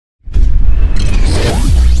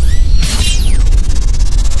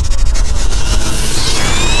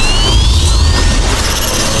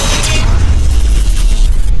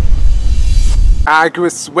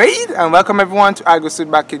Agrosuede, and welcome everyone to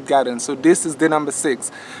Agrosuede Backyard Garden. So this is day number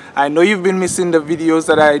 6. I know you've been missing the videos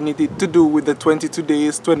that I needed to do with the 22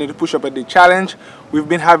 days 22 push-up a day challenge. We've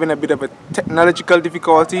been having a bit of a technological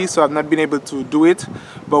difficulty, so I've not been able to do it,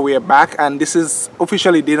 but we are back, and this is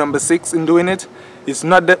officially day number 6 in doing it. It's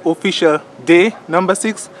not the official day number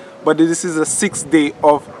 6, but this is the 6th day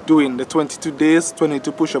of doing the 22 days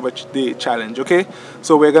 22 push-up a day challenge. Okay,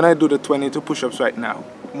 so we're gonna do the 22 push-ups right now.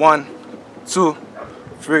 1, 2,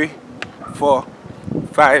 3, 4,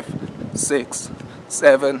 5, 6,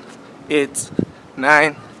 7, 8,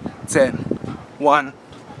 9, 10. 1,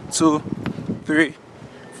 2, 3,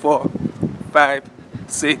 4, 5,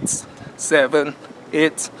 6, 7,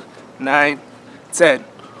 8, 9, 10.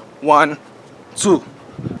 1, 2.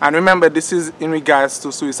 And remember, this is in regards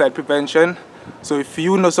to suicide prevention. So if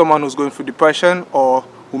you know someone who's going through depression or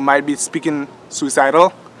who might be speaking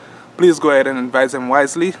suicidal, please go ahead and advise them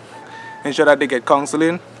wisely. Ensure that they get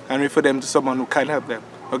counseling and refer them to someone who can help them.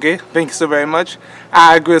 Okay? Thank you so very much.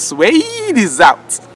 Agrosuede is out.